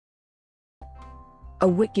a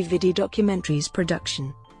WikiVidi documentaries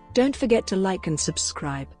production. Don't forget to like and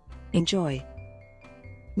subscribe. Enjoy.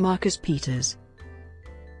 Marcus Peters.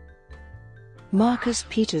 Marcus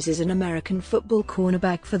Peters is an American football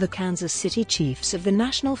cornerback for the Kansas City Chiefs of the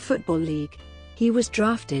National Football League. He was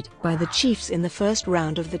drafted by the Chiefs in the first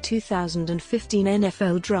round of the 2015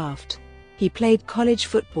 NFL Draft. He played college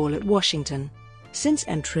football at Washington. Since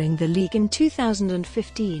entering the league in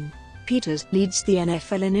 2015, Peters leads the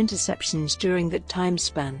NFL in interceptions during that time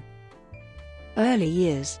span. Early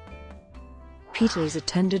years. Peters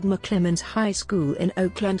attended McClemens High School in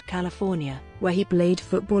Oakland, California, where he played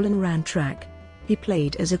football and ran track. He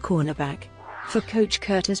played as a cornerback for Coach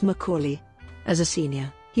Curtis McCauley. As a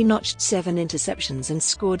senior, he notched 7 interceptions and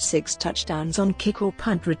scored 6 touchdowns on kick or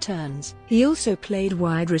punt returns. He also played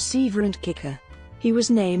wide receiver and kicker. He was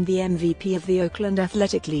named the MVP of the Oakland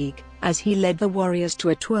Athletic League, as he led the Warriors to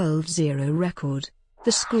a 12-0 record,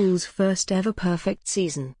 the school's first ever perfect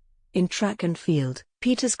season. In track and field,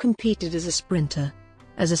 Peters competed as a sprinter.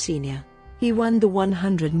 As a senior, he won the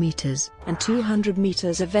 100 meters and 200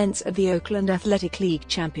 meters events at the Oakland Athletic League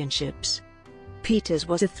Championships. Peters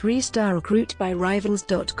was a 3-star recruit by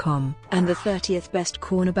Rivals.com and the 30th best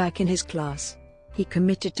cornerback in his class. He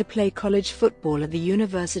committed to play college football at the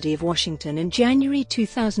University of Washington in January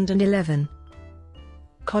 2011.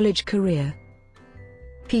 College career.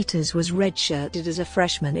 Peters was redshirted as a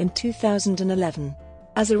freshman in 2011.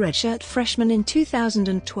 As a redshirt freshman in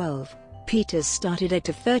 2012, Peters started 8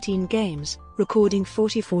 of 13 games, recording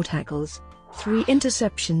 44 tackles, 3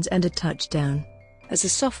 interceptions and a touchdown. As a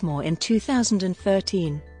sophomore in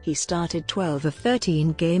 2013, he started 12 of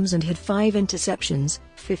 13 games and had 5 interceptions,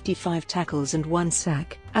 55 tackles and 1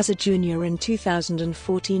 sack. As a junior in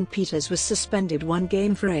 2014, Peters was suspended 1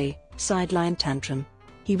 game for a sideline tantrum.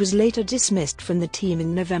 He was later dismissed from the team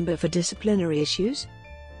in November for disciplinary issues.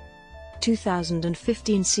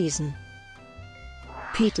 2015 season.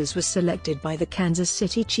 Peters was selected by the Kansas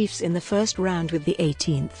City Chiefs in the first round with the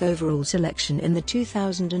 18th overall selection in the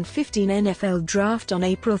 2015 NFL Draft on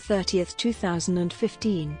April 30,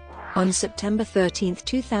 2015. On September 13,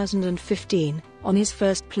 2015, on his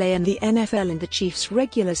first play in the NFL in the Chiefs'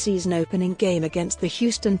 regular season opening game against the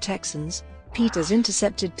Houston Texans, Peters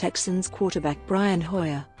intercepted Texans quarterback Brian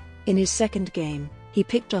Hoyer. In his second game, he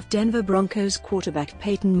picked off Denver Broncos quarterback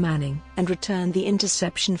Peyton Manning and returned the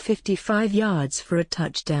interception 55 yards for a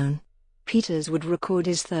touchdown. Peters would record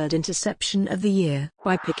his 3rd interception of the year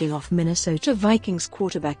by picking off Minnesota Vikings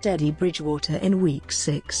quarterback Teddy Bridgewater in Week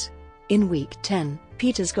 6. In Week 10,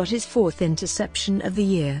 Peters got his 4th interception of the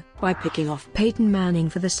year by picking off Peyton Manning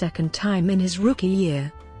for the 2nd time in his rookie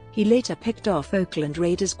year. He later picked off Oakland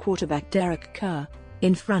Raiders quarterback Derek Carr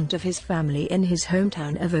in front of his family in his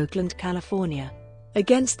hometown of Oakland, California.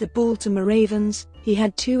 Against the Baltimore Ravens, he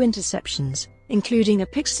had 2 interceptions, including a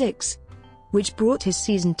pick 6, which brought his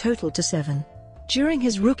season total to 7. During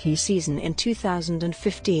his rookie season in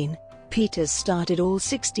 2015, Peters started all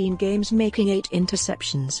 16 games, making 8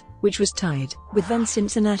 interceptions, which was tied with then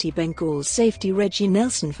Cincinnati Bengals safety Reggie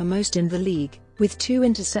Nelson for most in the league, with 2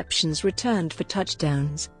 interceptions returned for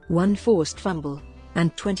touchdowns, 1 forced fumble,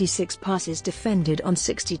 and 26 passes defended on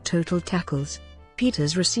 60 total tackles.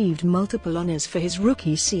 Peters received multiple honors for his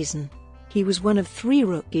rookie season. He was one of 3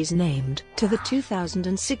 rookies named to the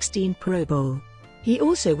 2016 Pro Bowl. He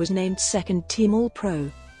also was named 2nd Team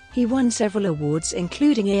All-Pro. He won several awards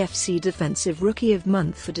including AFC Defensive Rookie of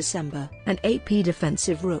Month for December and AP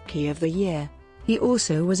Defensive Rookie of the Year. He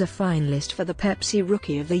also was a finalist for the Pepsi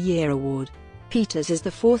Rookie of the Year award. Peters is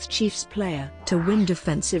the 4th Chiefs player to win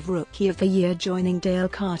Defensive Rookie of the Year, joining Dale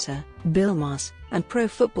Carter, Bill Maas, and Pro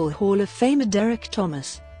Football Hall of Famer Derek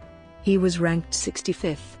Thomas. He was ranked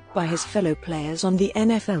 65th by his fellow players on the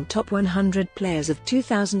NFL Top 100 Players of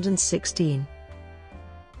 2016.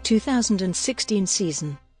 2016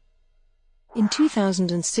 season. In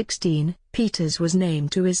 2016, Peters was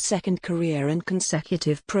named to his 2nd career and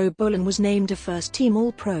consecutive Pro Bowl and was named a first-team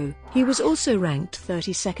All-Pro. He was also ranked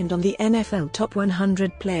 32nd on the NFL Top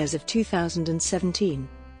 100 Players of 2017.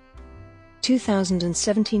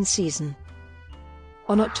 2017 season.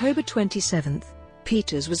 On October 27,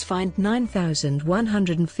 Peters was fined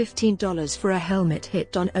 $9,115 for a helmet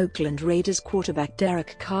hit on Oakland Raiders quarterback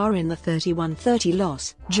Derek Carr in the 31-30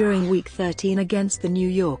 loss during Week 13 against the New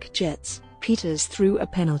York Jets. Peters threw a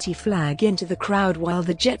penalty flag into the crowd while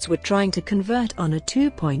the Jets were trying to convert on a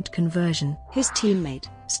 2-point conversion. His teammate,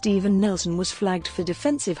 Steven Nelson, was flagged for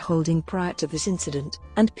defensive holding prior to this incident,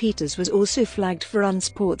 and Peters was also flagged for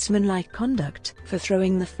unsportsmanlike conduct for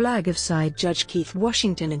throwing the flag of side judge Keith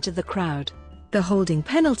Washington into the crowd. The holding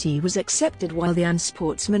penalty was accepted while the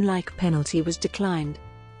unsportsmanlike penalty was declined.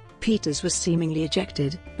 Peters was seemingly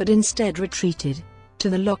ejected, but instead retreated to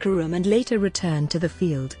the locker room and later returned to the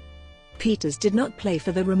field. Peters did not play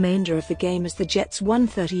for the remainder of the game as the Jets won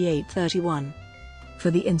 38-31.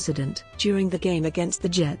 For the incident during the game against the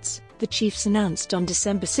Jets, the Chiefs announced on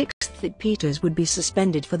December 6 that Peters would be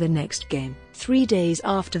suspended for the next game. 3 days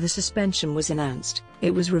after the suspension was announced,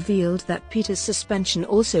 it was revealed that Peters' suspension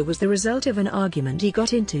also was the result of an argument he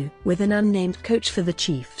got into with an unnamed coach for the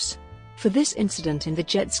Chiefs. For this incident in the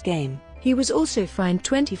Jets game, he was also fined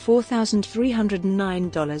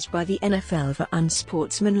 $24,309 by the NFL for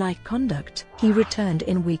unsportsmanlike conduct. He returned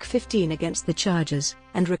in Week 15 against the Chargers,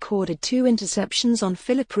 and recorded 2 interceptions on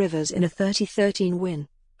Phillip Rivers in a 30-13 win,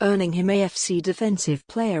 earning him AFC Defensive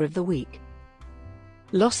Player of the Week.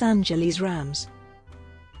 Los Angeles Rams.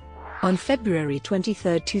 On February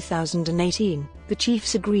 23, 2018, the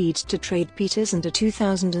Chiefs agreed to trade Peters and a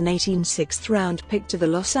 2018 6th-round pick to the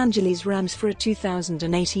Los Angeles Rams for a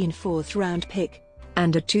 2018 4th-round pick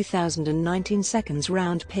and a 2019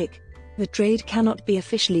 2nd-round pick. The trade cannot be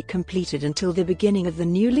officially completed until the beginning of the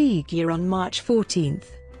new league year on March 14.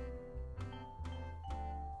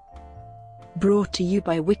 Brought to you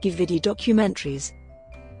by WikiVidi Documentaries.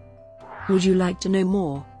 Would you like to know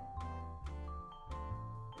more?